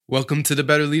Welcome to the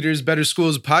Better Leaders, Better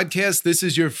Schools podcast. This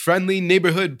is your friendly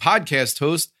neighborhood podcast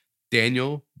host,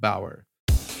 Daniel Bauer.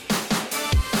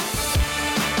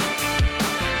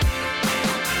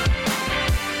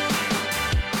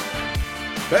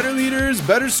 Better Leaders,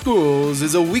 Better Schools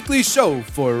is a weekly show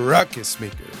for ruckus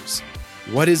makers.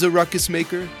 What is a ruckus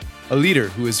maker? A leader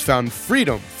who has found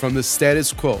freedom from the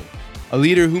status quo. A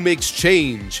leader who makes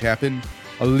change happen.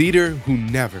 A leader who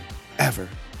never, ever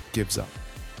gives up.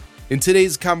 In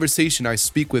today's conversation, I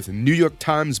speak with New York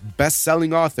Times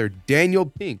best-selling author Daniel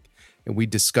Pink, and we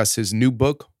discuss his new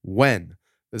book, When: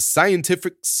 The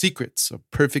Scientific Secrets of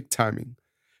Perfect Timing.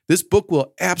 This book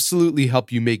will absolutely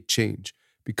help you make change,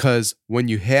 because when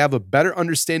you have a better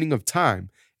understanding of time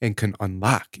and can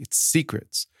unlock its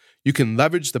secrets, you can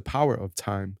leverage the power of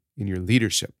time in your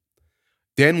leadership.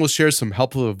 Dan will share some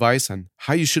helpful advice on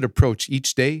how you should approach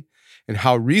each day and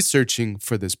how researching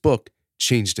for this book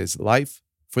changed his life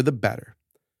for the better.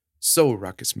 So,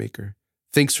 Ruckus Maker,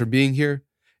 thanks for being here.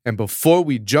 And before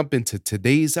we jump into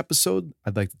today's episode,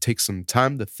 I'd like to take some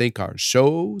time to thank our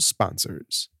show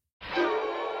sponsors.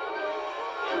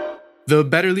 The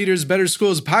Better Leaders, Better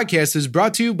Schools podcast is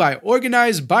brought to you by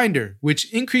Organize Binder,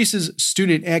 which increases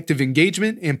student active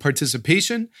engagement and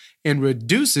participation and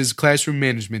reduces classroom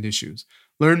management issues.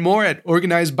 Learn more at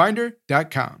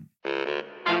organizebinder.com.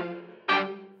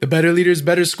 The Better Leaders,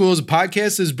 Better Schools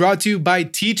podcast is brought to you by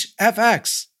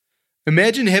TeachFX.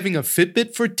 Imagine having a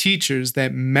Fitbit for teachers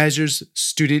that measures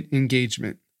student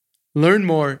engagement. Learn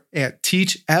more at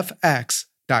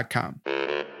teachfx.com.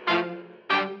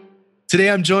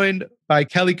 Today, I'm joined by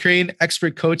Kelly Crane,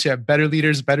 expert coach at Better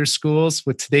Leaders, Better Schools,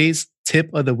 with today's tip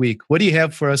of the week. What do you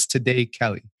have for us today,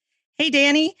 Kelly? Hey,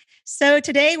 Danny. So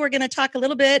today we're going to talk a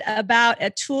little bit about a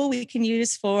tool we can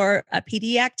use for a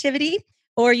PD activity,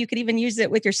 or you could even use it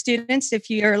with your students if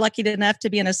you're lucky enough to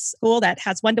be in a school that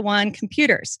has one-to-one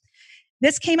computers.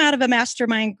 This came out of a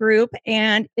mastermind group,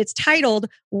 and it's titled,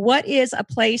 What is a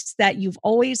Place That You've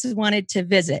Always Wanted to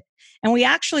Visit? And we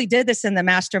actually did this in the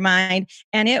mastermind,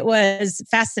 and it was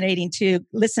fascinating to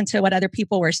listen to what other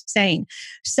people were saying.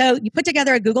 So you put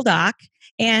together a Google Doc,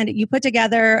 and you put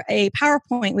together a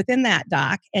PowerPoint within that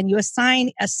doc, and you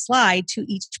assign a slide to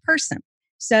each person.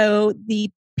 So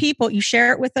the people, you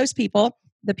share it with those people.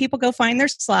 The people go find their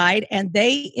slide, and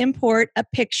they import a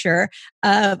picture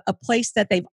of a place that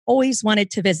they've always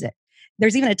wanted to visit.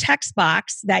 There's even a text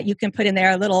box that you can put in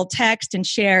there, a little text, and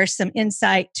share some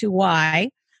insight to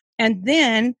why. And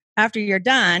then after you're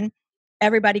done,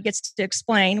 everybody gets to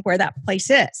explain where that place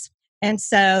is. And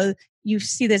so you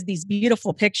see these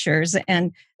beautiful pictures.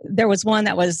 And there was one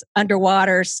that was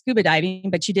underwater scuba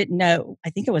diving, but you didn't know, I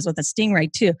think it was with a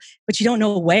stingray too, but you don't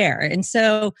know where. And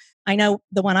so I know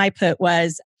the one I put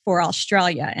was for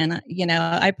Australia. And,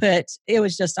 it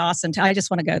was just awesome. I just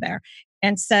want to go there.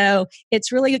 And so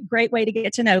it's really a great way to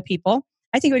get to know people.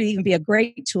 I think it would even be a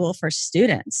great tool for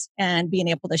students and being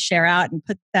able to share out and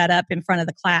put that up in front of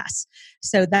the class.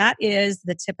 So that is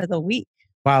the tip of the week.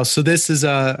 Wow. So this is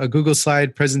a Google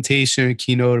slide presentation,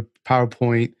 keynote,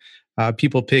 PowerPoint.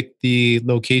 People pick the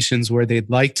locations where they'd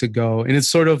like to go. And it's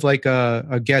sort of like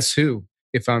a guess who,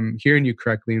 if I'm hearing you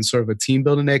correctly, and sort of a team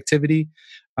building activity.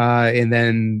 And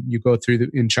then you go through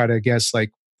and try to guess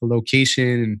like the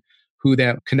location and who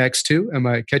that connects to. Am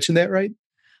I catching that right?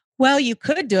 Well, you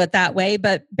could do it that way,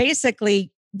 but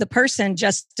basically the person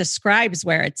just describes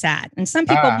where it's at. And some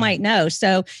people might know.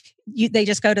 So they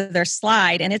just go to their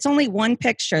slide, and it's only one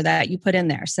picture that you put in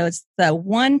there. So it's the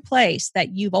one place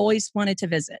that you've always wanted to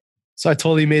visit. So I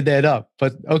totally made that up.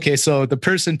 But okay, so the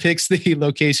person picks the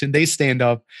location, they stand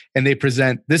up and they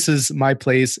present, this is my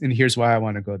place and here's why I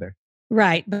want to go there.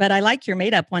 Right. But I like your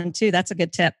made up one too. That's a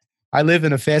good tip. I live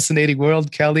in a fascinating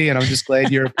world, Kelly, and I'm just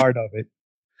glad you're a part of it.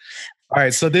 All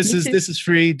right, so this is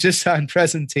free, just on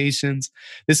presentations.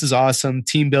 This is awesome.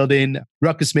 Team building.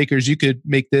 Ruckus Makers, you could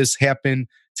make this happen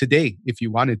today if you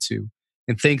wanted to.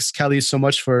 And thanks, Kelly, so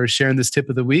much for sharing this tip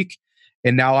of the week.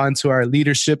 And now on to our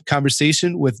leadership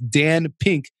conversation with Dan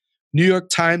Pink, New York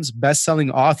Times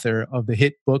bestselling author of the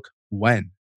hit book,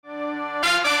 When. Well,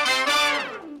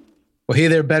 hey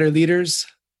there, Better Leaders.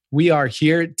 We are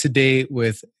here today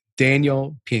with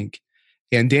Daniel Pink.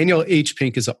 And Daniel H.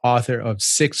 Pink is the author of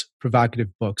 6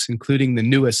 provocative books, including the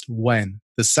newest, When: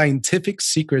 The Scientific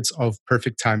Secrets of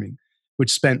Perfect Timing,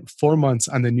 which spent 4 months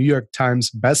on the New York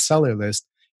Times bestseller list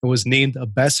and was named a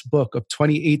best book of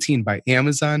 2018 by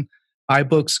Amazon,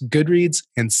 iBooks, Goodreads,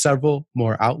 and several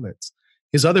more outlets.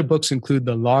 His other books include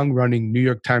the long-running New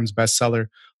York Times bestseller,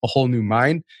 A Whole New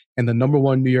Mind, and the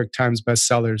 #1 New York Times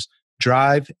bestsellers,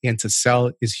 Drive and To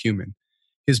Sell is Human.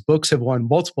 His books have won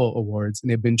multiple awards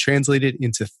and have been translated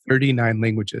into 39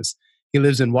 languages. He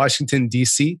lives in Washington,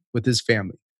 D.C. with his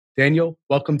family. Daniel,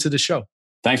 welcome to the show.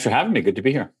 Thanks for having me. Good to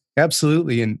be here.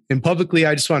 Absolutely. And publicly,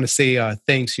 I just want to say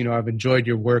thanks. I've enjoyed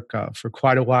your work for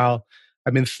quite a while.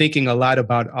 I've been thinking a lot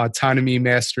about autonomy,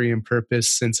 mastery, and purpose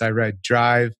since I read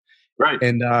Drive. Right.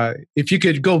 And if you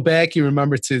could go back, you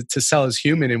remember to Sell as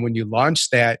Human. And when you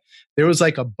launched that, there was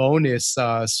like a bonus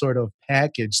sort of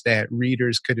package that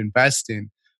readers could invest in,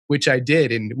 which I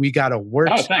did. And we got a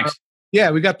workshop. Oh, thanks.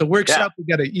 Yeah, we got the workshop. Yeah. We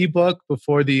got an ebook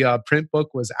before the print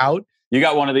book was out. You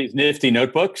got one of these nifty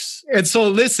notebooks? And so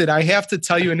listen, I have to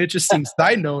tell you an interesting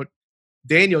side note.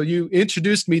 Daniel, you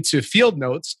introduced me to Field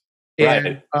Notes.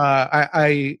 And right.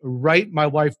 I write my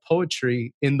wife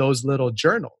poetry in those little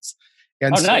journals.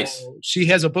 And so nice. She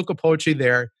has a book of poetry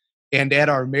there. And at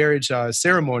our marriage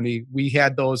ceremony, we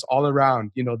had those all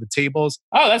around, the tables.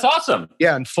 Oh, that's awesome.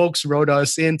 Yeah. And folks wrote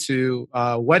us into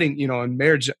wedding, and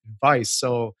marriage advice.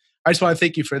 So I just want to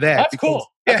thank you for that. That's cool.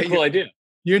 That's a cool idea.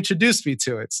 You introduced me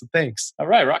to it. So thanks. All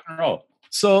right. Rock and roll.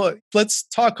 So let's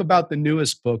talk about the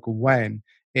newest book, When.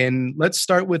 And let's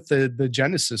start with the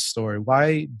Genesis story.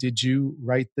 Why did you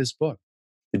write this book?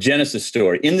 The Genesis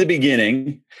story. In the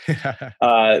beginning, in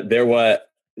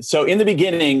the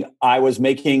beginning, I was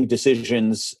making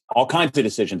decisions, all kinds of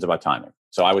decisions about timing.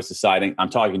 So I was deciding, I'm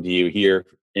talking to you here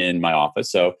in my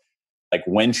office. So like,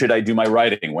 when should I do my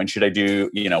writing? When should I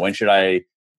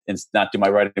not do my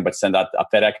writing, but send out a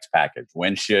FedEx package?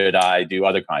 When should I do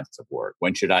other kinds of work?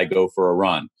 When should I go for a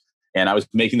run? And I was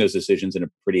making those decisions in a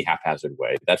pretty haphazard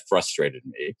way. That frustrated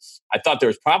me. I thought there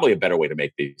was probably a better way to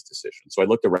make these decisions. So I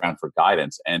looked around for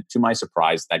guidance. And to my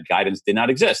surprise, that guidance did not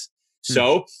exist.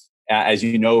 So as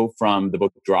you know from the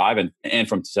book Drive and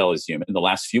from Sell as Human, the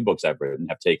last few books I've written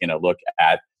have taken a look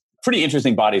at pretty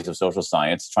interesting bodies of social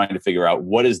science, trying to figure out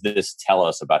what does this tell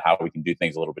us about how we can do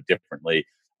things a little bit differently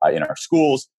in our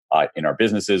schools, in our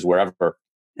businesses, wherever.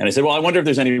 And I said, well, I wonder if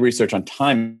there's any research on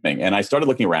timing. And I started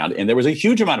looking around, and there was a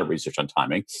huge amount of research on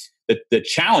timing. The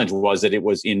challenge was that it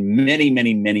was in many,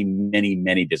 many, many, many,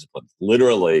 many disciplines,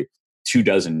 literally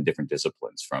 24 different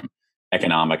disciplines, from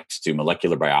economics to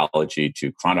molecular biology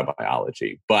to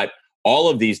chronobiology. But all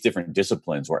of these different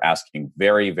disciplines were asking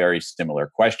very, very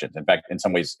similar questions. In fact, in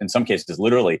some cases,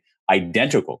 literally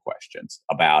identical questions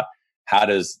about how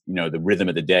does, the rhythm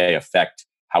of the day affect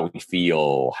how we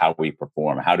feel, how we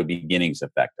perform, how do beginnings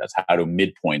affect us, how do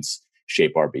midpoints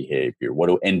shape our behavior, what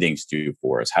do endings do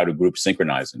for us, how do groups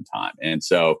synchronize in time? And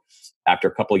so after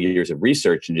a couple of years of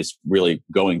research and just really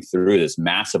going through this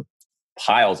massive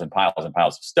piles and piles and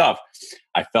piles of stuff,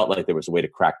 I felt like there was a way to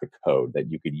crack the code, that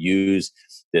you could use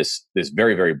this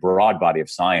very, very broad body of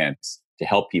science to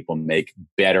help people make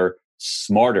better,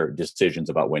 smarter decisions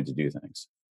about when to do things.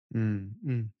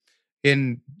 Mm-hmm.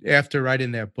 And after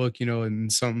writing that book, in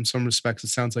some respects, it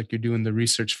sounds like you're doing the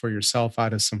research for yourself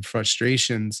out of some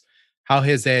frustrations. How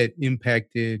has that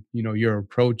impacted, your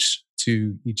approach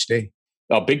to each day?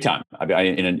 Oh, big time.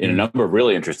 In a number of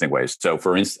really interesting ways. So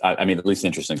for instance, at least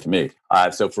interesting to me.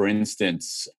 So for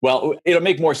instance, well, it'll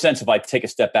make more sense if I take a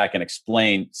step back and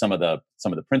explain some of the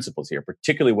principles here,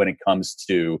 particularly when it comes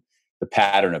to the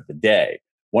pattern of the day.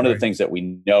 One of the things that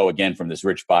we know, again, from this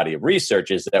rich body of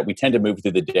research is that we tend to move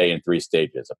through the day in 3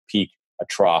 stages: a peak, a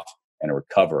trough, and a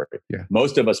recovery. Yeah.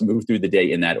 Most of us move through the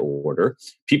day in that order.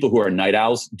 People who are night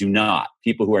owls do not.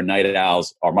 People who are night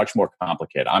owls are much more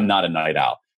complicated. I'm not a night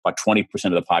owl. About 20%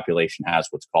 of the population has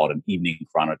what's called an evening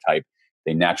chronotype.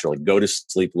 They naturally go to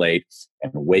sleep late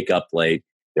and wake up late.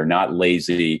 They're not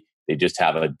lazy. They just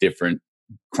have a different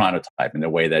chronotype in the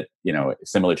way that,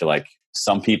 similar to like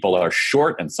some people are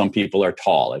short and some people are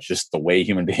tall. It's just the way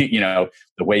human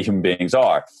beings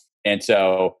are. And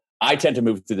so I tend to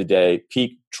move through the day,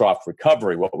 peak, trough,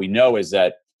 recovery. What we know is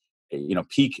that,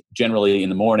 peak generally in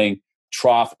the morning,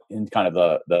 trough in kind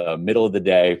of the middle of the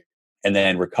day, and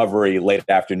then recovery late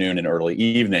afternoon and early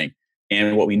evening.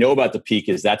 And what we know about the peak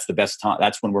is that's the best time.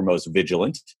 That's when we're most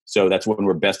vigilant. So that's when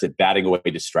we're best at batting away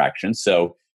distractions.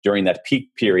 So during that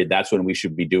peak period, that's when we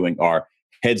should be doing our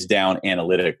heads down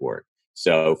analytic work.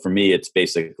 So for me, it's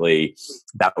basically,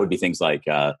 that would be things like,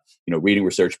 reading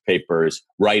research papers.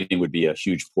 Writing would be a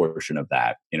huge portion of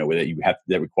that,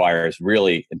 that requires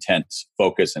really intense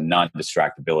focus and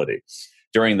non-distractibility.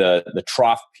 During the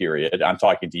trough period, I'm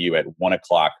talking to you at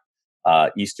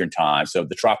 1:00 Eastern time. So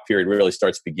the trough period really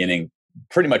starts beginning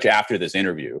pretty much after this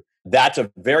interview. That's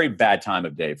a very bad time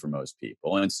of day for most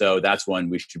people. And so that's when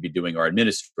we should be doing our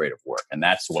administrative work. And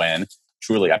that's when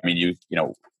truly,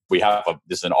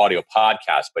 this is an audio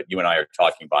podcast, but you and I are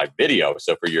talking by video.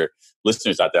 So for your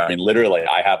listeners out there, literally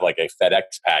I have like a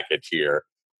FedEx package here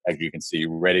as you can see,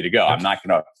 ready to go. I'm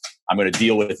going to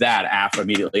deal with that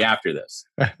immediately after this.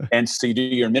 And so you do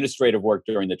your administrative work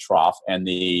during the trough, and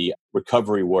the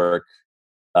recovery work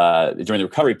during the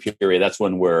recovery period. That's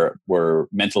when we're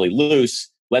mentally loose,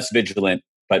 less vigilant,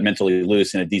 but mentally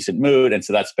loose in a decent mood. And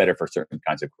so that's better for certain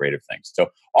kinds of creative things. So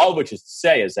all of which is to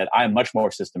say is that I'm much more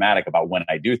systematic about when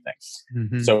I do things.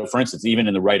 Mm-hmm. So for instance, even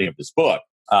in the writing of this book,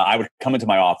 I would come into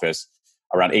my office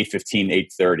around 8:15,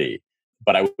 8:30,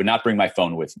 but I would not bring my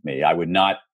phone with me. I would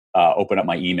not open up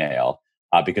my email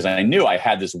because I knew I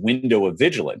had this window of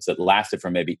vigilance that lasted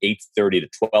from maybe 8:30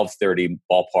 to 12:30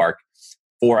 ballpark,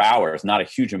 4 hours, not a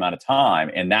huge amount of time.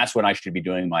 And that's when I should be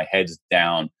doing my heads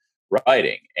down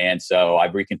writing. And so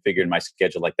I've reconfigured my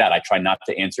schedule like that. I try not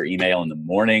to answer email in the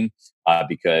morning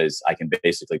because I can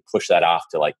basically push that off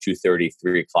to like 2:30,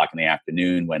 3 o'clock in the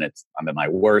afternoon when I'm at my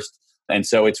worst. And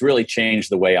so it's really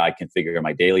changed the way I configure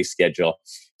my daily schedule.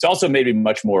 It's also made me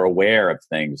much more aware of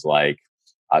things like,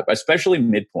 especially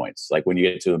midpoints. Like when you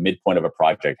get to a midpoint of a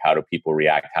project, how do people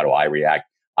react? How do I react?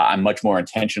 I'm much more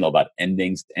intentional about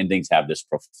endings. Endings have this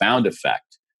profound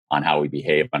effect on how we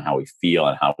behave, on how we feel,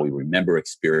 and how we remember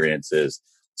experiences.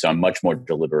 So I'm much more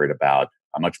deliberate about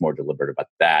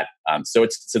that. So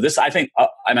this, I think,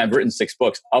 I've written 6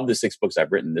 books. Of the 6 books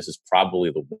I've written, this is probably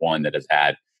the one that has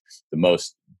had the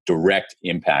most direct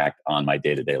impact on my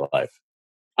day-to-day life.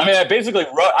 I mean, I basically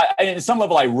at some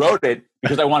level, I wrote it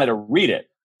because I wanted to read it.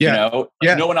 Yeah.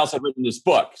 No one else had written this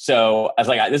book. So I was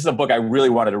like, this is a book I really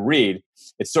wanted to read.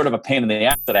 It's sort of a pain in the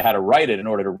ass that I had to write it in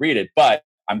order to read it, but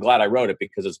I'm glad I wrote it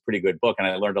because it's a pretty good book and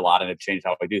I learned a lot and it changed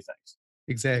how I do things.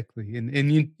 Exactly.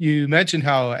 And you mentioned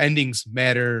how endings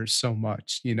matter so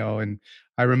much, and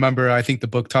I remember, I think the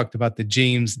book talked about the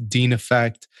James Dean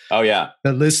effect. Oh, yeah.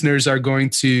 The listeners are going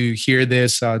to hear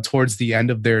this towards the end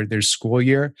of their school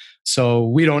year. So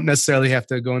we don't necessarily have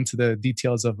to go into the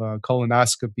details of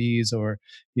colonoscopies or,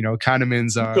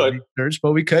 Kahneman's research,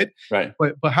 but we could. Right.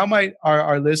 But how might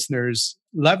our listeners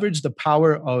leverage the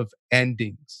power of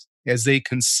endings as they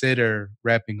consider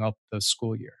wrapping up the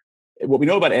school year? What we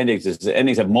know about endings is that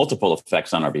endings have multiple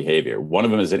effects on our behavior. One of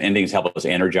them is that endings help us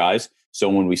energize. So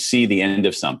when we see the end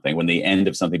of something, when the end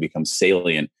of something becomes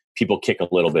salient, people kick a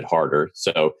little bit harder.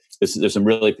 So there's some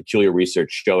really peculiar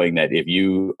research showing that if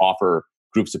you offer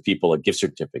groups of people a gift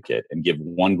certificate and give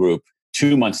one group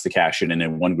 2 months to cash it in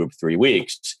and one group 3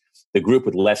 weeks, the group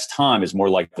with less time is more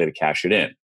likely to cash it in.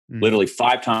 Mm-hmm. Literally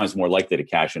 5 times more likely to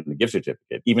cash in the gift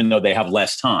certificate, even though they have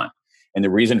less time. And the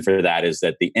reason for that is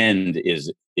that the end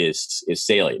is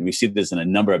salient. And we see this in a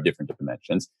number of different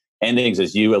dimensions. Endings,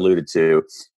 as you alluded to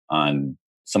on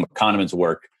some of Kahneman's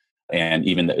work, and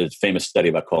even the famous study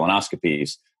about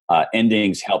colonoscopies,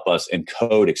 endings help us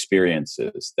encode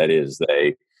experiences. That is,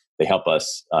 they help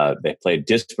us, they play a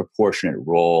disproportionate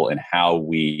role in how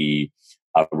we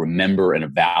remember and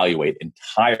evaluate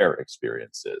entire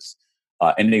experiences.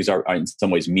 Endings are in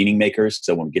some ways meaning makers.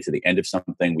 So when we get to the end of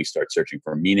something, we start searching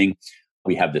for meaning.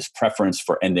 We have this preference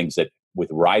for endings that with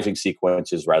rising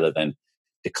sequences rather than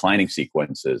declining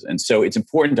sequences. And so it's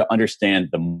important to understand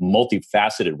the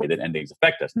multifaceted way that endings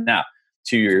affect us. Now,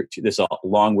 to this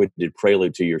long-winded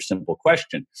prelude to your simple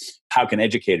question, how can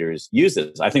educators use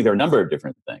this? I think there are a number of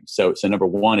different things. So number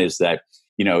one is that,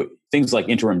 things like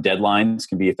interim deadlines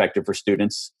can be effective for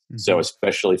students. Mm-hmm. So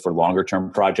especially for longer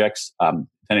term projects,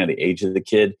 depending on the age of the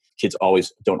kid, kids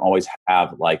don't always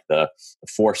have like the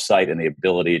foresight and the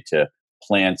ability to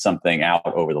plan something out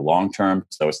over the long term.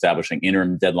 So establishing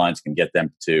interim deadlines can get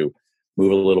them to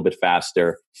move a little bit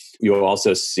faster. You'll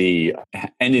also see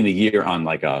ending the year on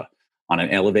an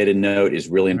elevated note is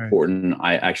really important.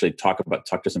 Right. I actually talk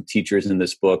to some teachers in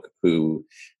this book who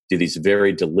do these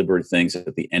very deliberate things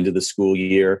at the end of the school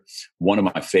year. One of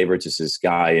my favorites is this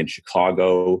guy in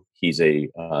Chicago. He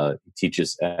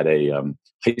teaches at a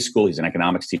high school. He's an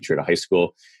economics teacher at a high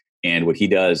school. And what he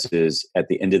does is at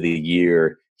the end of the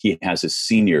year, he has his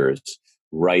seniors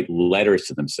write letters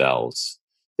to themselves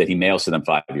that he mails to them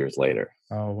 5 years later.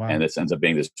 Oh, wow. And this ends up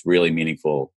being this really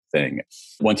meaningful thing.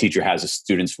 One teacher has his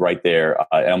students write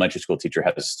elementary school teacher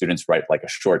has his students write like a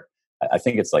short, I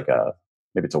think it's like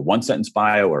maybe it's a 1-sentence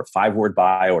bio or a 5-word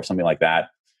bio or something like that,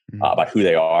 about who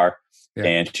they are. Yeah.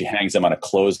 And she hangs them on a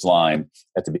clothesline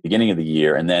at the beginning of the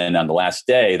year. And then on the last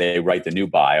day, they write the new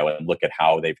bio and look at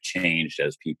how they've changed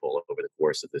as people over the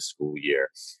course of this school year.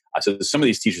 So some of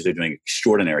these teachers are doing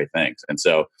extraordinary things. And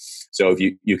so if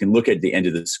you can look at the end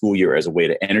of the school year as a way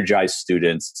to energize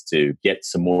students to get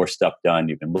some more stuff done,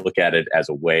 you can look at it as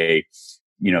a way,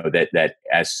 that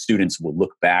as students will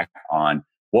look back on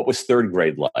what was third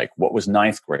grade like, what was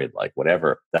ninth grade like,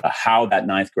 whatever, how that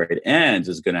ninth grade ends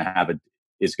is going to have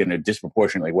is going to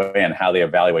disproportionately weigh on how they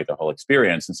evaluate the whole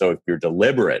experience. And so if you're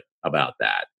deliberate about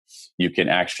that, you can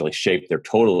actually shape their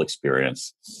total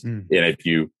experience. And if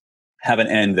you have an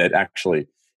end that actually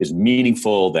is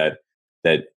meaningful, that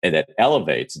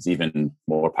elevates, it's even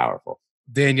more powerful.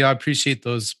 Daniel, I appreciate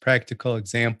those practical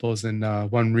examples. And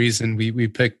one reason we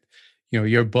picked,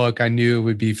 your book, I knew it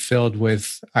would be filled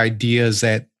with ideas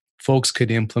that folks could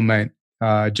implement,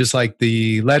 just like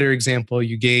the letter example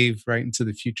you gave right into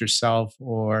the future self,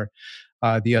 or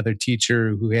the other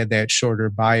teacher who had that shorter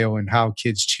bio and how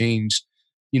kids change.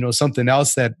 Something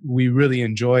else that we really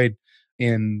enjoyed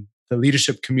in the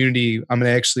leadership community, I'm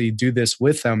going to actually do this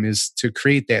with them, is to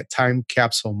create that time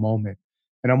capsule moment.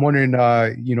 And I'm wondering,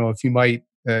 if you might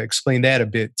explain that a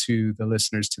bit to the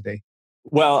listeners today.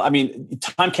 Well, I mean,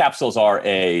 time capsules are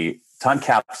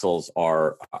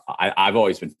I've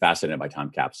always been fascinated by time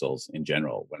capsules in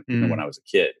general. When I was a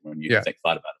kid, when you thought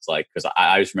about it, it's like, because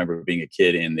I just remember being a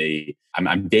kid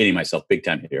I'm dating myself big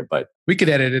time here, but we could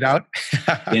edit it out.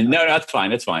 No, it's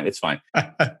fine. It's fine.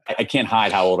 I can't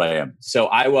hide how old I am.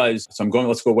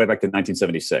 Let's go way back to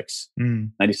 1976.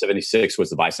 1976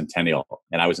 was the bicentennial,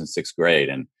 and I was in 6th grade.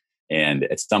 And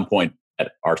at some point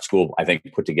at our school, I think,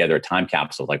 put together a time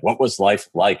capsule, like what was life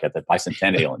like at the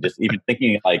bicentennial? And just even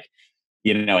thinking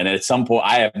and then at some point,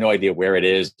 I have no idea where it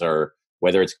is or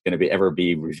whether it's going to ever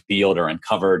be revealed or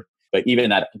uncovered. But even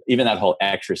that whole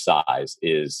exercise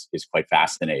is quite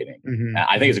fascinating.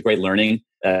 I think it's a great learning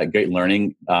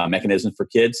mechanism for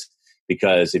kids,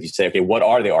 because if you say, okay, what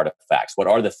are the artifacts? What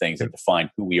are the things that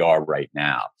define who we are right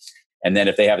now? And then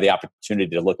if they have the opportunity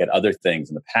to look at other things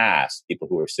in the past, people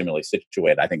who are similarly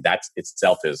situated, I think that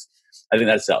itself is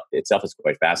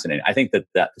quite fascinating. I think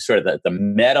that sort of the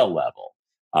meta level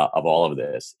of all of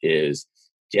this is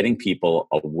getting people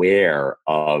aware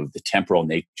of the temporal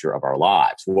nature of our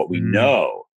lives. What we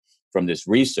know from this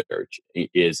research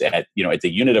is at the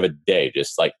unit of a day,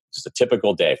 just a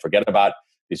typical day, forget about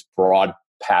these broad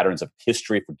patterns of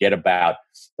history, forget about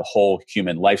the whole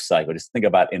human life cycle, just think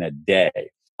about in a day.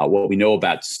 What we know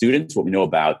about students, what we know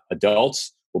about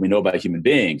adults, what we know about human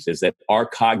beings is that our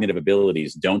cognitive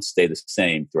abilities don't stay the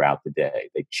same throughout the day.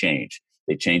 They change.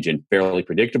 They change in fairly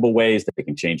predictable ways, that they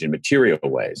can change in material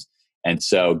ways. And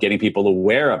so getting people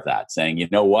aware of that, saying, you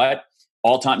know what,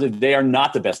 all times of day are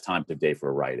not the best times of day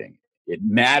for writing. It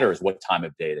matters what time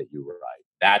of day that you write.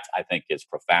 That, I think, is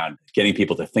profound. Getting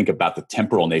people to think about the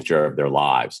temporal nature of their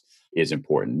lives is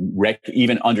important.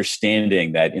 Even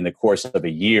understanding that in the course of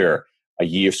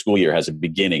a school year has a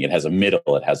beginning, it has a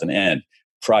middle, it has an end.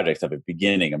 Projects have a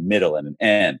beginning, a middle, and an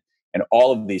end. And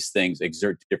all of these things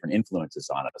exert different influences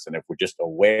on us. And if we're just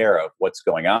aware of what's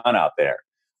going on out there,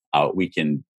 we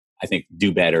can, I think,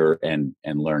 do better and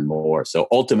learn more. So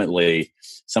ultimately,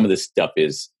 some of this stuff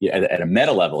is, at a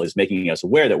meta level, is making us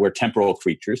aware that we're temporal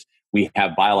creatures. We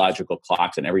have biological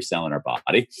clocks in every cell in our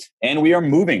body, and we are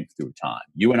moving through time.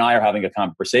 You and I are having a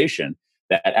conversation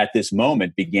that at this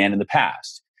moment began in the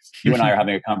past. You and I are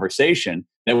having a conversation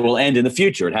that will end in the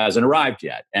future. It hasn't arrived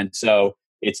yet. And so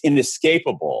it's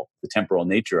inescapable, the temporal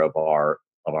nature of our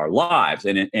lives.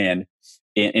 And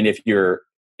if you're,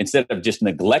 instead of just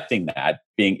neglecting that,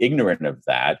 being ignorant of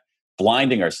that,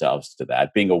 blinding ourselves to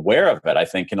that, being aware of it, I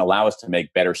think can allow us to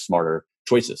make better, smarter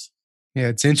choices. Yeah,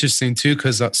 it's interesting too,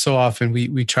 because so often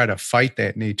we try to fight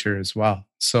that nature as well.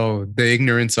 So the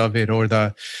ignorance of it or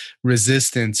the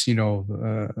resistance,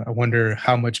 I wonder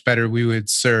how much better we would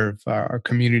serve our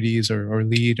communities or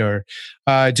lead or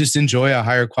just enjoy a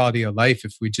higher quality of life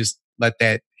if we just let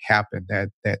that happen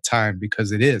that time,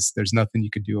 because there's nothing you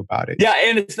could do about it. Yeah,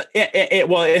 and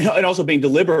and also being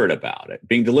deliberate about it.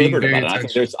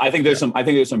 I think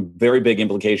there's some very big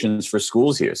implications for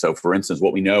schools here. So, for instance,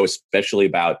 what we know, especially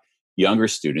about younger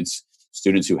students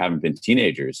who haven't been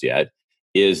teenagers yet,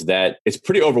 is that it's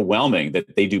pretty overwhelming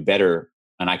that they do better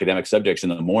on academic subjects in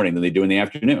the morning than they do in the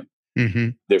afternoon. Mm-hmm.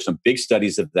 There's some big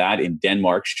studies of that in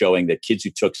Denmark showing that kids who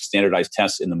took standardized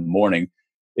tests in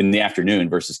the afternoon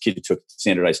versus kids who took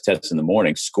standardized tests in the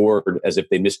morning scored as if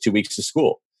they missed 2 weeks of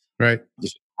school. Right.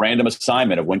 Just random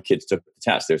assignment of when kids took the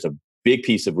test. There's a big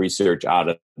piece of research out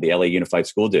of the LA Unified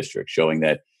School District showing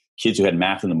that kids who had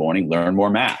math in the morning learn more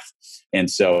math. And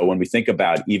so when we think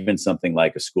about even something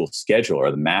like a school schedule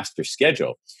or the master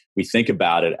schedule, we think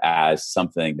about it as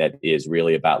something that is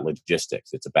really about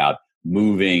logistics. It's about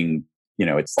moving,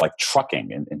 it's like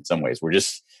trucking in some ways.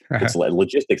 It's a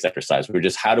logistics exercise.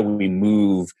 How do we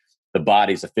move the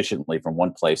bodies efficiently from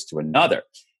one place to another?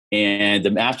 And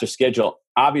the master schedule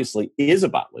obviously is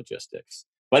about logistics,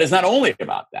 but it's not only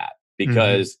about that,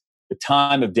 because the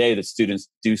time of day that students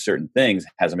do certain things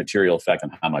has a material effect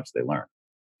on how much they learn.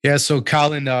 Yeah, so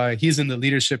Colin, he's in the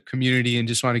leadership community and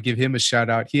just want to give him a shout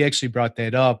out. He actually brought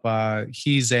that up.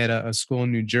 He's at a school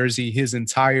in New Jersey. His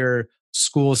entire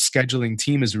school scheduling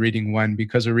team is reading one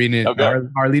because we're reading it in Okay.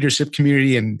 our leadership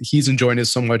community, and he's enjoying it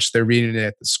so much they're reading it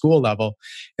at the school level.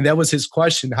 And that was his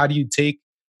question. How do you take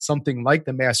something like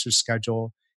the master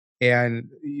schedule and,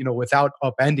 without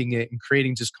upending it and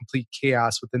creating just complete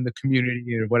chaos within the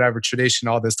community or whatever tradition,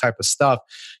 all this type of stuff?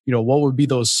 What would be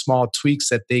those small tweaks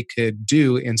that they could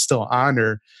do and still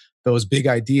honor those big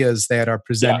ideas that are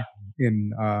presented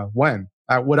in when?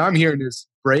 What I'm hearing is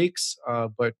breaks,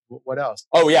 but what else?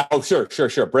 Oh yeah. Oh sure.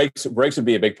 Breaks would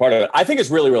be a big part of it. I think it's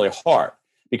really, really hard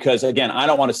because again, I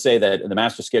don't want to say that the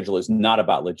master schedule is not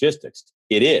about logistics.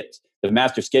 It is. The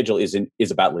master schedule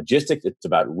is about logistics. It's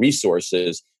about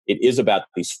resources. It is about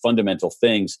these fundamental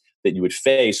things that you would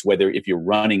face, whether if you're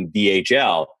running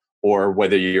DHL or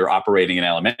whether you're operating an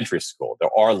elementary school. There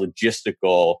are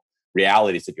logistical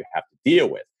realities that you have to deal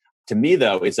with. To me,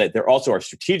 though, is that there also are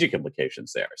strategic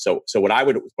implications there. So what I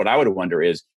would wonder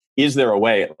is there a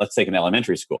way, let's take an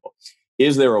elementary school,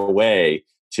 is there a way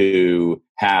to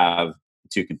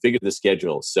configure the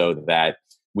schedule so that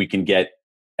we can get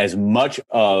as much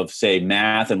of, say,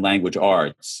 math and language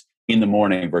arts in the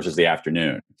morning versus the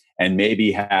afternoon, and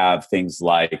maybe have things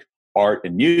like art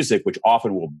and music, which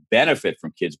often will benefit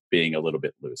from kids being a little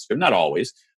bit looser. Not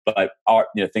always, but art,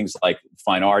 things like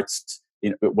fine arts,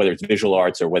 whether it's visual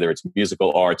arts or whether it's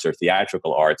musical arts or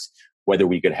theatrical arts, whether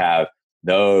we could have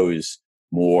those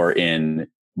more in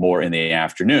the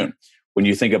afternoon. When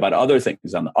you think about other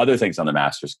things on the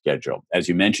master schedule, as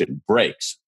you mentioned,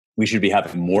 breaks, we should be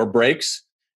having more breaks.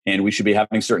 And we should be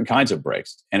having certain kinds of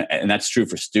breaks. And that's true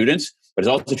for students, but it's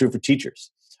also true for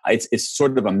teachers. It's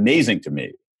sort of amazing to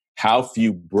me how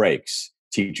few breaks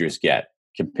teachers get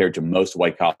compared to most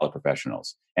white-collar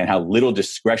professionals and how little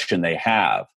discretion they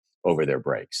have over their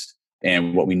breaks.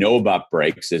 And what we know about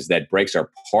breaks is that breaks are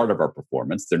part of our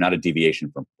performance. They're not a deviation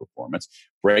from performance.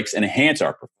 Breaks enhance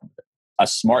our performance. A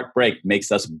smart break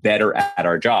makes us better at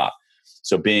our job.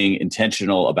 So being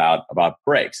intentional about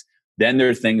breaks. Then there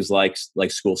are things like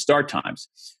school start times.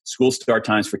 School start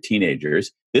times for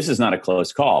teenagers. This is not a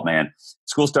close call, man.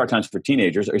 School start times for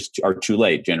teenagers are too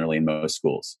late generally in most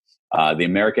schools. The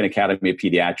American Academy of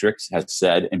Pediatrics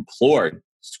has implored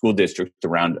school districts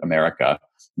around America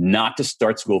not to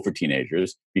start school for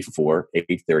teenagers before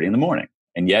 8:30 in the morning.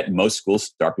 And yet most schools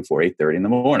start before 8:30 in the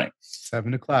morning.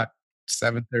 7 o'clock,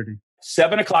 7:30.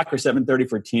 7 o'clock or 7:30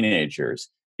 for teenagers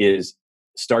is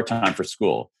start time for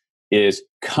school. Is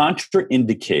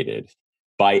contraindicated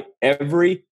by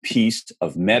every piece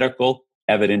of medical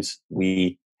evidence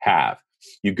we have.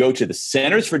 You go to the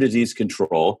Centers for Disease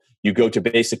Control, you go to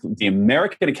basically the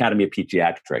American Academy of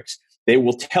Pediatrics, they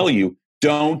will tell you,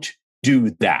 don't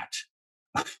do that.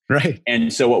 Right.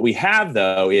 And so what we have,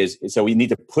 though, is we need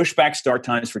to push back start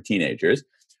times for teenagers.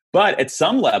 But at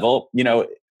some level,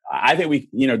 I think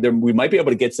we might be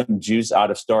able to get some juice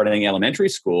out of starting elementary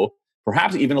school,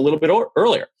 perhaps even a little bit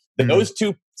earlier. Those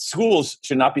two schools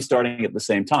should not be starting at the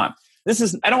same time.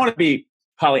 I don't want to be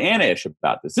Pollyanna-ish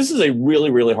about this. This is a really,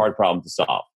 really hard problem to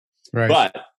solve. Right.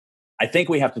 But I think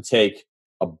we have to take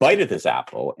a bite at this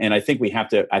apple. And I think we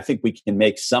can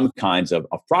make some kinds of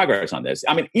progress on this.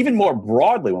 I mean, even more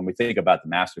broadly, when we think about the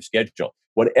master schedule,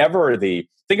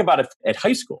 think about it at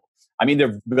high school. I mean, there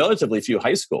are relatively few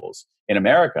high schools in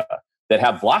America that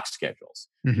have block schedules.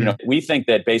 Mm-hmm. We think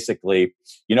that basically,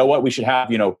 what we should have,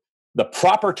 the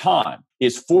proper time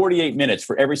is 48 minutes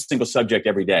for every single subject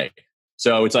every day.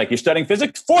 So it's like you're studying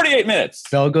physics, 48 minutes.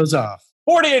 Bell goes off.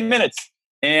 48 minutes.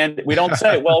 And we don't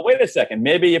say, well, wait a second.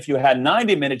 Maybe if you had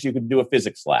 90 minutes, you could do a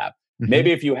physics lab. Mm-hmm.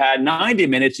 Maybe if you had 90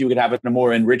 minutes, you could have a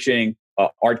more enriching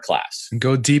art class. And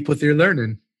go deep with your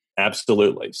learning.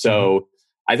 Absolutely. So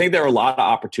I think there are a lot of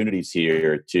opportunities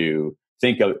here to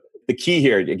think of. The key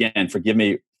here, again, forgive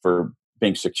me for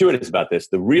being circuitous about this,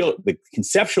 the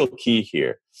conceptual key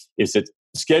here is that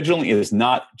scheduling is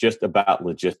not just about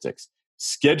logistics.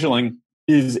 Scheduling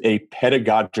is a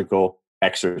pedagogical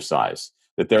exercise,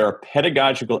 that there are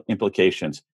pedagogical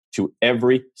implications to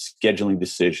every scheduling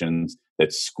decisions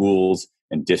that schools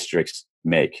and districts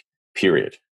make,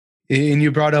 period. And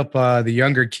you brought up the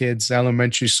younger kids,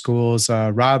 elementary schools.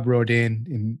 Rob wrote in,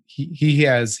 and he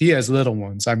has little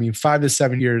ones. I mean, 5 to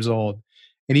 7 years old.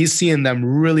 And he's seeing them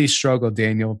really struggle,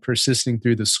 Daniel, persisting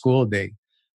through the school day.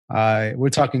 We're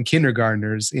talking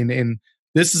kindergartners, and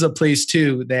this is a place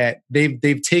too that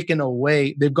they've taken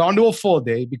away. They've gone to a full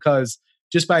day because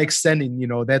just by extending,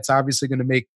 that's obviously going to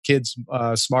make kids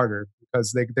smarter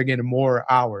because they're getting more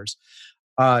hours.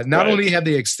 Not only have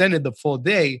they extended the full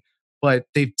day, but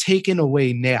they've taken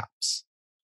away naps.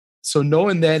 So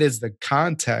knowing that is the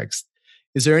context,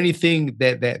 is there anything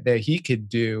that he could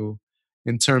do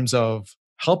in terms of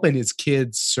helping his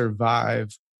kids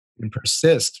survive and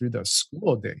persist through the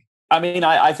school day? I mean,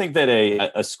 I think that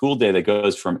a school day that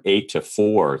goes from 8 to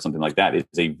 4 or something like that is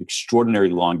an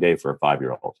extraordinarily long day for a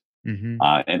 5-year-old. Mm-hmm.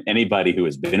 And anybody who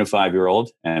has been a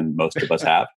 5-year-old, and most of us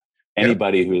have,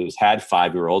 anybody who's had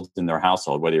 5-year-olds in their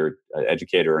household, whether you're an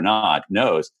educator or not,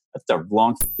 knows that's a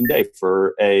long day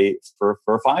for a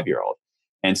 5-year-old.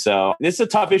 And so this is a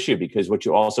tough issue because what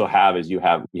you also have is we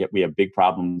have big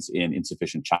problems in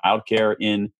insufficient childcare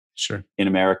in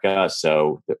America.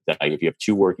 So if you have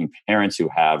 2 working parents who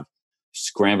have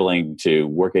scrambling to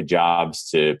work at jobs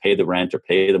to pay the rent or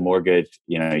pay the mortgage,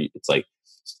 it's like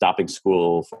stopping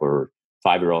school for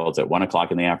 5-year-olds at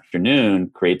 1:00 in the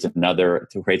afternoon creates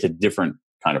a different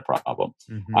kind of problem.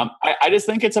 Mm-hmm. I just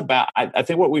think it's about, I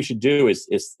think what we should do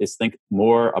is think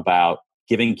more about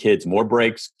giving kids more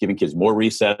breaks, giving kids more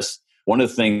recess. One of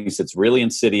the things that's really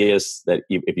insidious that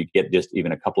if you get just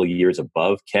even a couple of years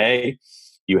above K,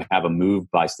 you have a move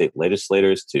by state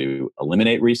legislators to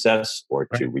eliminate recess or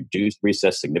to reduce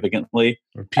recess significantly,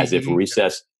 as if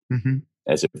recess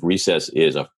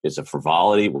is a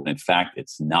frivolity, when in fact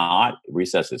it's not.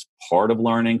 Recess is part of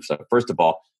learning. So first of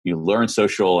all, you learn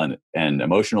social and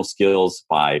emotional skills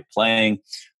by playing,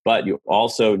 but you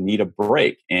also need a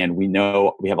break. And we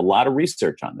know we have a lot of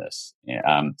research on this.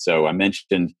 So I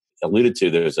alluded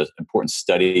to, there's an important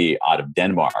study out of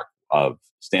Denmark of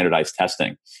standardized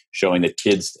testing showing that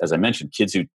kids, as I mentioned,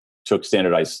 kids who took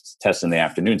standardized tests in the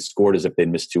afternoon scored as if they'd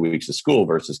missed 2 weeks of school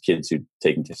versus kids who'd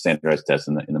taken standardized tests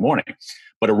in the morning.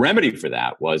 But a remedy for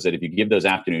that was that if you give those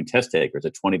afternoon test takers a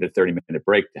 20 to 30 minute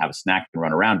break to have a snack and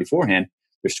run around beforehand,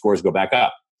 their scores go back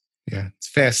up. Yeah, it's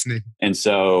fascinating. And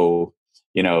so,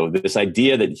 this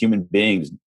idea that human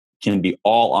beings can be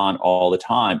all on all the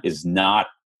time is not,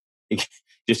 it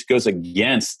just goes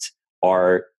against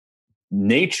our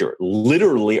nature,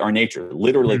 literally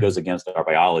goes against our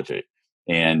biology.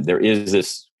 And there is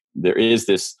this,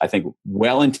 I think,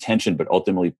 well-intentioned but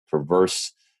ultimately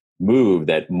perverse move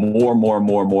that more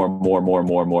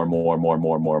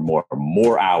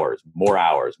hours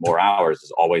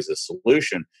is always a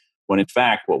solution. When in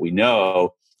fact, what we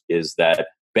know is that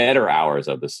better hours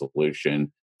are the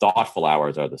solution, thoughtful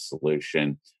hours are the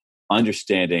solution.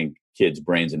 Understanding kids'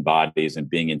 brains and bodies and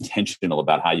being intentional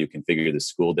about how you configure the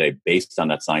school day based on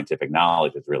that scientific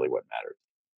knowledge is really what matters.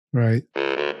 Right.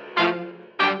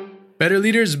 Better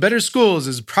Leaders, Better Schools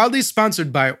is proudly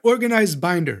sponsored by Organized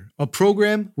Binder, a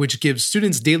program which gives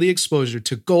students daily exposure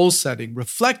to goal setting,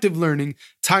 reflective learning,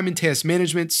 time and task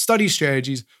management, study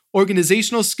strategies,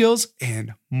 organizational skills,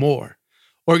 and more.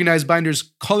 Organized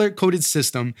Binder's color-coded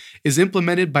system is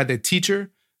implemented by the teacher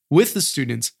with the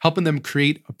students, helping them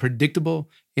create a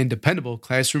predictable and dependable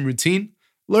classroom routine.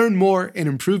 Learn more and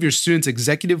improve your students'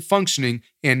 executive functioning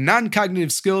and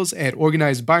non-cognitive skills at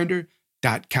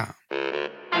organizedbinder.com.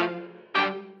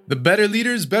 The Better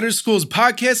Leaders, Better Schools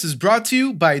podcast is brought to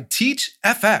you by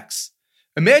TeachFX.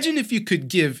 Imagine if you could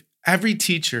give every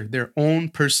teacher their own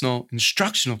personal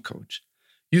instructional coach.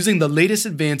 Using the latest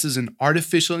advances in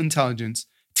artificial intelligence,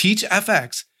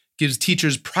 TeachFX gives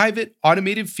teachers private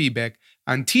automated feedback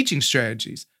on teaching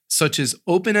strategies such as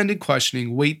open-ended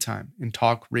questioning, wait time, and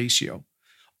talk ratio,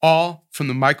 all from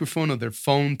the microphone of their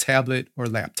phone, tablet, or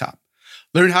laptop.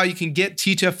 Learn how you can get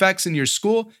TeachFX in your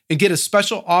school and get a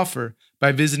special offer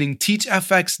by visiting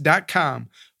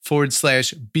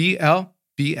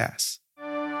teachfx.com/BLBS.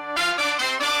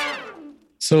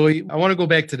 So I want to go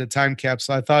back to the time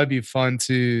capsule. I thought it'd be fun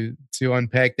to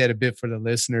unpack that a bit for the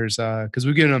listeners because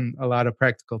we've given them a lot of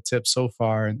practical tips so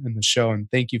far in the show, and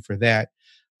thank you for that.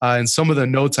 And some of the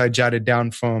notes I jotted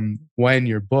down from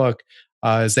your book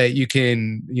is that you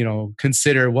can,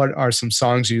 consider what are some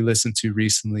songs you listened to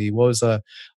recently? What was the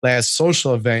last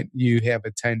social event you have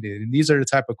attended? And these are the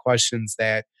type of questions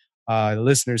that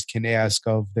listeners can ask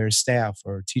of their staff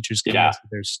or teachers can ask of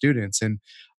their students. And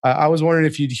I was wondering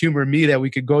if you'd humor me that we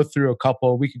could go through a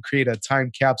couple. We could create a time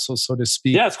capsule, so to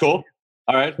speak. Yeah, it's cool.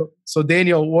 All right. So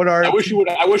Daniel, what are? I wish you would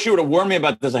have warned me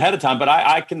about this ahead of time, but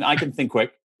I can think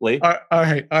quick. Lee? All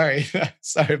right.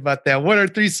 Sorry about that. What are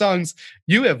 3 songs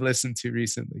you have listened to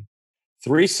recently?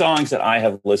 3 songs that I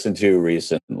have listened to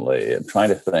recently. I'm trying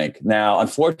to think. Now,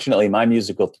 unfortunately, my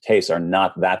musical tastes are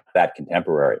not that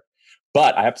contemporary.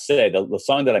 But I have to say, the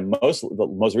song that I most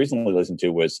recently listened to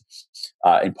was,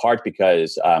 in part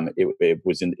because it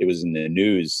was in the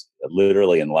news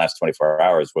literally in the last 24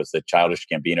 hours, was the Childish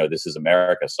Gambino "This Is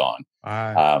America" song,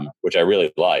 which I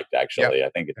really liked. Actually, I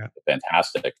think it's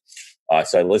fantastic.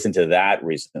 So I listened to that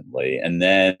recently, and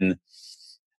then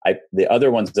the other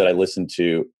ones that I listened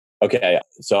to Okay,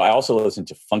 so I also listened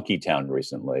to Funky Town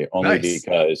recently, only Nice.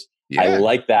 because Yeah. I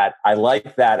like that. I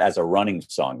like that as a running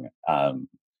song,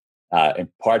 in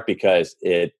part because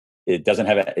it doesn't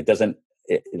have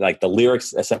like the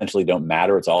lyrics essentially don't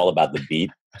matter. It's all about the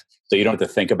beat, so you don't have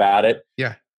to think about it.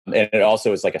 Yeah. And it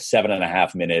also is like a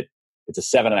 7.5 minute. It's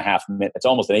a 7.5 minute. It's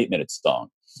almost an 8 minute song,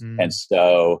 and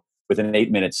so with an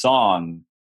 8 minute song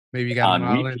Maybe you got a on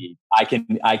mile repeat, I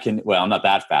can. Well, I'm not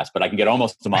that fast, but I can get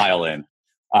almost a mile in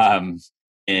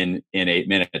 8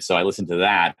 minutes. So I listened to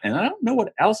that, and I don't know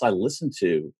what else I listened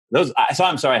to. So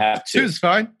I'm sorry, I have two. Two's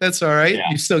fine. That's all right. Yeah.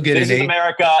 You still get This an is 8.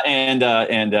 America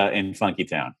and Funky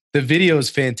Town. The video is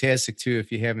fantastic too.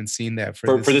 If you haven't seen that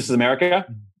For This Is America.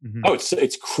 Mm-hmm. Oh,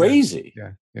 it's crazy.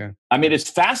 Yeah. I mean, it's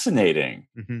fascinating.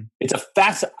 Mm-hmm.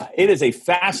 It is a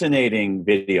fascinating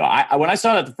video. When I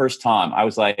saw that the first time, I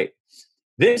was like,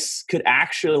 this could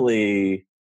actually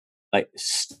like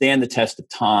stand the test of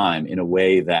time in a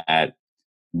way that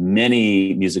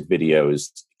many music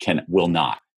videos will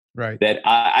not. Right. That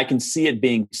I can see it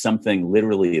being something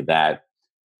literally that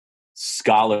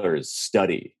scholars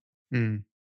study 20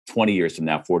 years from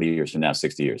now, 40 years from now,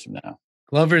 60 years from now.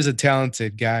 Glover's a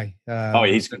talented guy.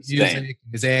 He's music,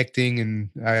 his acting, and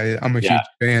I'm a huge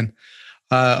fan.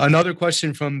 Another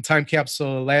question from Time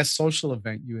Capsule: last social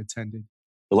event you attended?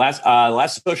 The last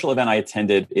social event I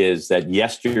attended is that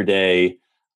yesterday,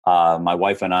 my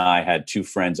wife and I had 2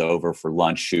 friends over for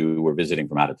lunch who were visiting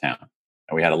from out of town,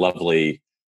 and we had a lovely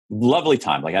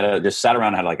time. Like I just sat around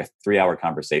and had like a 3-hour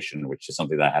conversation, which is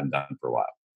something that I hadn't done for a while.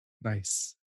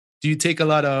 Nice. Do you take a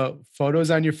lot of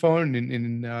photos on your phone?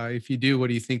 And if you do, what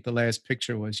do you think the last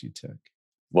picture was you took?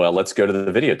 Well, let's go to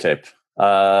the videotape.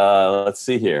 Let's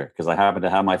see here, because I happen to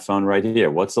have my phone right here.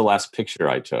 What's the last picture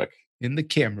I took? In the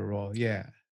camera roll, yeah.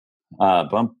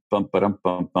 Bump, bump, bump,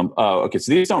 bump, bump. Oh, okay.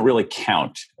 So these don't really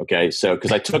count. Okay. So,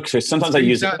 because I took, sometimes I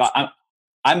use it.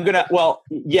 I'm going to, well,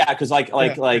 yeah. Because so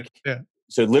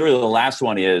literally the last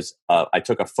one is I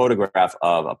took a photograph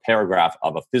of a paragraph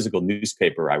of a physical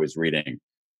newspaper I was reading.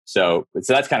 So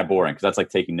that's kind of boring because that's like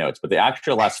taking notes. But the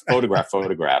actual last photograph,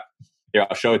 here,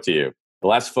 I'll show it to you. The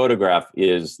last photograph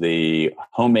is the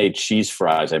homemade cheese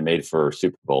fries I made for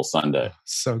Super Bowl Sunday. Oh,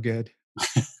 so good.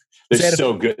 They're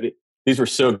so good. These were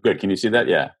so good. Can you see that?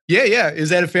 Yeah. Yeah. Is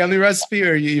that a family recipe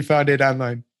or you found it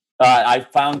online? I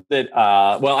found it.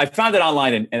 I found it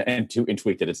online and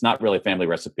tweaked it. It's not really a family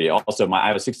recipe. Also, I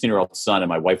have a 16-year-old son, and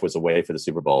my wife was away for the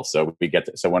Super Bowl, so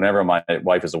so whenever my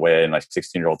wife is away, and my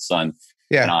 16-year-old son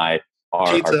and I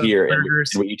are here, and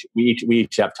we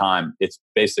each have time. It's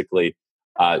basically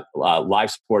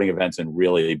live sporting events and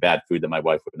really bad food that my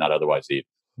wife would not otherwise eat.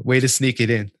 Way to sneak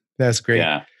it in. That's great.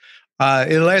 Yeah.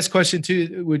 And the last question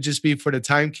too would just be for the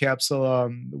time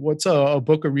capsule. What's a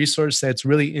book or resource that's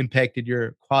really impacted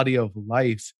your quality of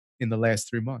life in the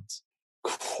last 3 months?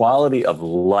 Quality of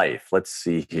life. Let's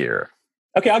see here.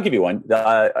 Okay, I'll give you one.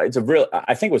 I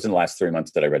think it was in the last 3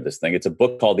 months that I read this thing. It's a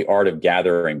book called The Art of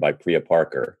Gathering by Priya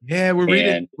Parker. Yeah, we're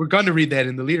going to read that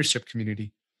in the leadership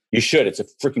community. You should. It's a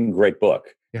freaking great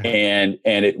book. Yeah. And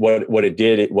it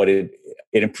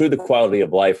improved the quality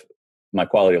of life, my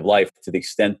quality of life, to the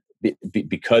extent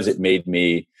because it made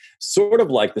me sort of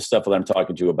like the stuff that I'm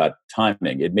talking to you about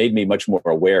timing. It made me much more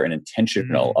aware and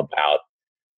intentional about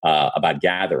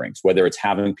gatherings, whether it's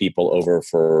having people over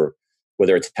for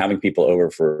just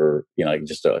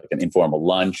an informal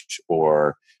lunch,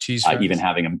 or even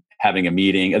having a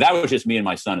meeting. That was just me and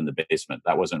my son in the basement.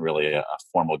 That wasn't really a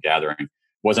formal gathering. It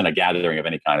wasn't a gathering of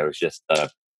any kind. It was just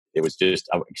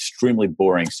an extremely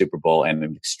boring Super Bowl and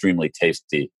an extremely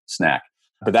tasty snack.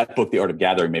 But that book, The Art of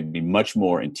Gathering, made me much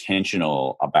more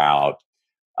intentional about,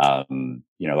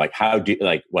 like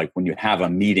when you have a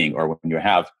meeting, or when you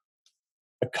have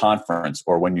a conference,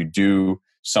 or when you do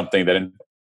something that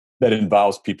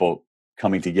involves people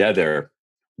coming together,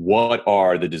 what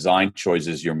are the design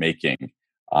choices you're making?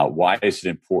 Why is it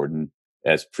important,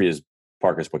 as Priya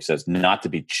Parker's book says, not to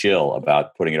be chill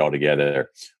about putting it all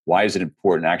together? Why is it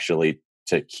important actually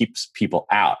to keep people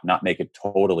out, not make it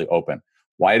totally open?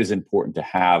 Why it is important to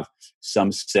have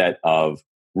some set of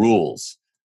rules,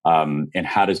 and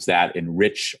how does that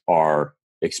enrich our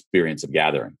experience of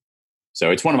gathering? So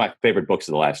it's one of my favorite books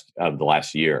of the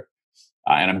last year,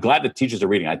 and I'm glad that teachers are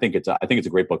reading. I think it's a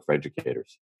great book for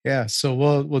educators. Yeah, so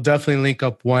we'll definitely link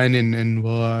up one, and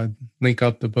we'll link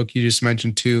up the book you just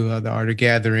mentioned too, The Art of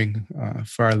Gathering,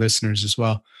 for our listeners as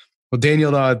well. Well,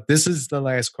 Daniel, this is the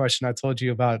last question. I told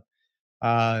you about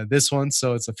this one,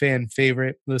 so it's a fan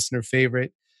favorite, listener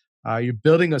favorite. You're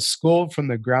building a school from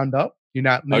the ground up. You're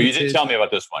not limited. Oh, you did tell me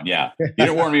about this one. Yeah, you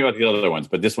didn't warn me about the other ones,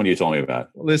 but this one you told me about.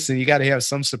 Listen, you got to have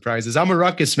some surprises. I'm a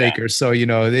ruckus maker, so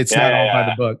it's not all by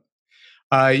the book.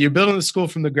 You're building the school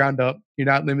from the ground up. You're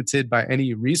not limited by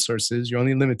any resources. Your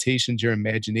only limitation is your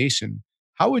imagination.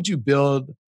 How would you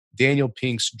build Daniel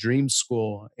Pink's dream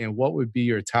school, and what would be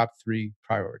your top 3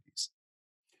 priorities?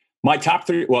 My top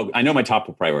 3, well, I know my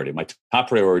top priority. My top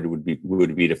priority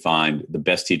would be to find the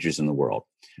best teachers in the world.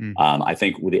 I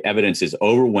think the evidence is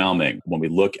overwhelming when we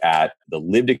look at the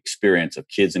lived experience of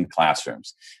kids in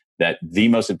classrooms, that the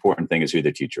most important thing is who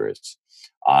the teacher is.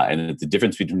 And the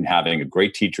difference between having a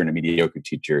great teacher and a mediocre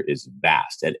teacher is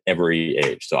vast at every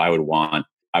age. So I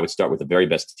would start with the very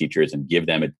best teachers and give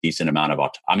them a decent amount of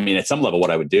autonomy. At some level, what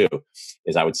I would do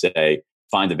is I would say,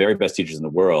 find the very best teachers in the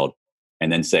world,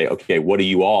 and then say, okay, what do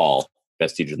you all,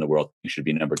 best teachers in the world, should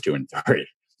be number 2 and 3?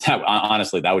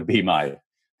 Honestly, that would be my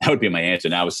answer.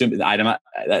 Now, it seems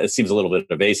a little bit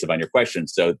evasive on your question.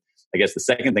 So I guess the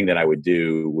second thing that I would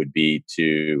do would be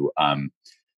to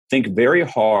think very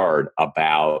hard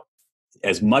about,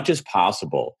 as much as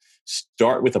possible,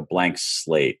 start with a blank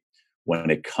slate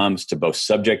when it comes to both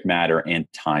subject matter and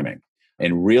timing,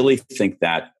 and really think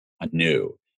that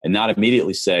anew, and not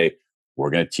immediately say, we're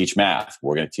going to teach math,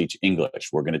 we're going to teach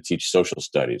English, we're going to teach social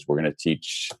studies, we're going to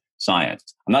teach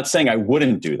science. I'm not saying I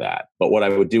wouldn't do that, but what I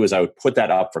would do is I would put that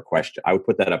up for questions.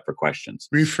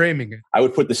 Reframing it. I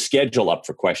would put the schedule up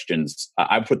for questions.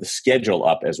 I would put the schedule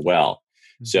up as well.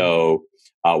 Mm-hmm. So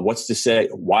what's to say?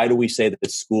 Why do we say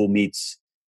that school meets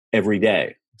every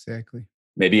day? Exactly.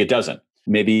 Maybe it doesn't.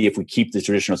 Maybe if we keep the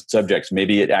traditional subjects,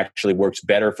 maybe it actually works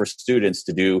better for students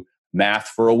to do math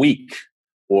for a week,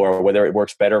 or whether it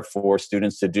works better for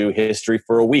students to do history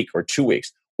for a week or 2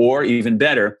 weeks, or even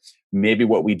better, maybe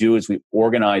what we do is we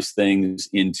organize things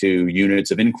into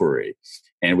units of inquiry,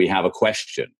 and we have a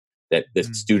question that the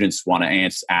students want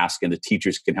to ask, and the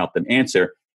teachers can help them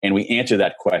answer. And we answer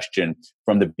that question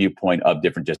from the viewpoint of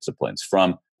different disciplines,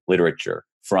 from literature,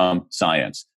 from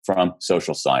science, from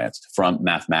social science, from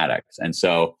mathematics. And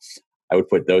so I would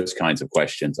put those kinds of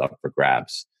questions up for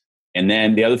grabs. And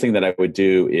then the other thing that I would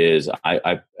do is,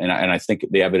 I think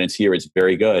the evidence here is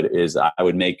very good, is I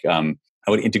would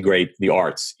integrate the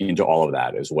arts into all of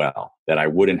that as well. That I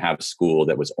wouldn't have a school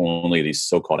that was only these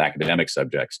so-called academic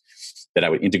subjects, that I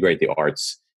would integrate the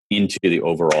arts into the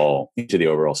overall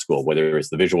school, whether it's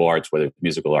the visual arts, whether it's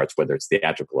musical arts, whether it's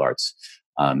theatrical arts,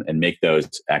 and make those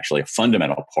actually a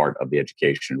fundamental part of the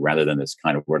education, rather than this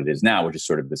kind of what it is now, which is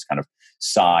sort of this kind of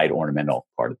side ornamental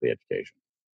part of the education.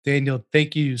 Daniel,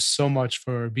 thank you so much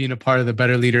for being a part of the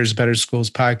Better Leaders, Better Schools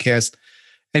podcast.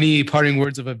 Any parting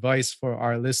words of advice for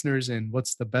our listeners, and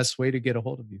what's the best way to get a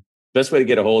hold of you? Best way to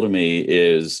get a hold of me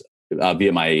is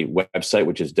via my website,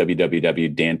 which is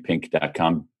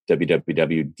www.danpink.com,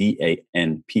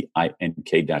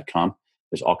 www.danpink.com.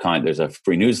 There's a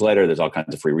free newsletter. There's all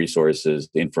kinds of free resources,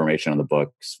 information on the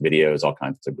books, videos, all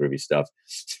kinds of groovy stuff.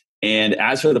 And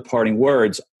as for the parting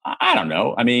words, I don't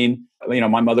know.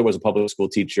 My mother was a public school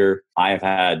teacher. I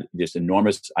just have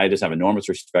enormous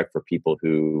respect for people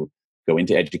who go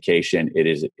into education. It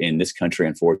is, in this country,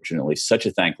 unfortunately, such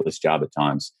a thankless job at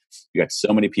times. You got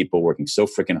so many people working so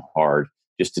freaking hard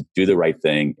just to do the right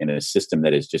thing in a system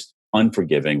that is just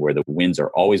unforgiving, where the winds are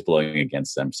always blowing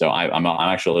against them. So I'm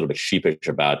actually a little bit sheepish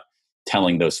about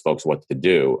telling those folks what to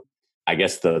do. I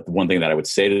guess the one thing that I would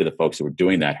say to the folks who are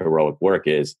doing that heroic work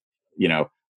is,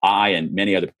 I and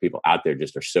many other people out there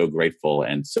just are so grateful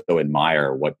and so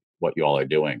admire what you all are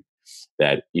doing,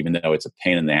 that even though it's a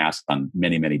pain in the ass on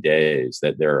many, many days,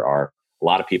 that there are a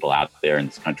lot of people out there in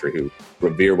this country who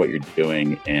revere what you're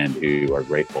doing and who are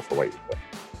grateful for what you're doing.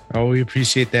 Oh, we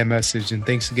appreciate that message. And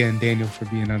thanks again, Daniel, for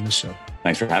being on the show.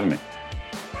 Thanks for having me.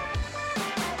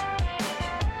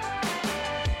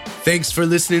 Thanks for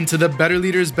listening to the Better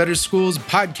Leaders, Better Schools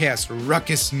podcast,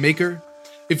 Ruckus Maker.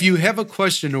 If you have a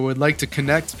question or would like to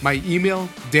connect, my email,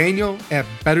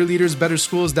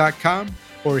 daniel@betterleadersbetterschools.com,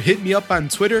 or hit me up on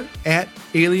Twitter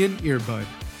 @AlienEarbud.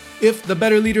 If the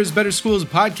Better Leaders, Better Schools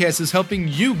podcast is helping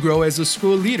you grow as a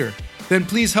school leader, then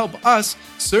please help us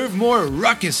serve more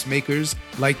ruckus makers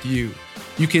like you.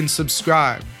 You can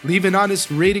subscribe, leave an honest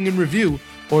rating and review,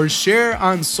 or share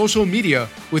on social media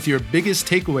with your biggest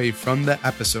takeaway from the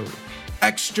episode.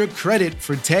 Extra credit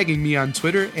for tagging me on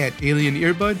Twitter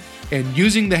 @AlienEarbud and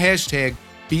using the hashtag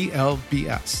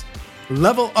BLBS.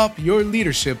 Level up your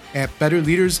leadership at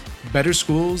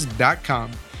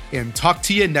betterleadersbetterschools.com, and talk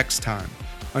to you next time.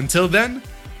 Until then,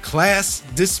 class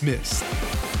dismissed.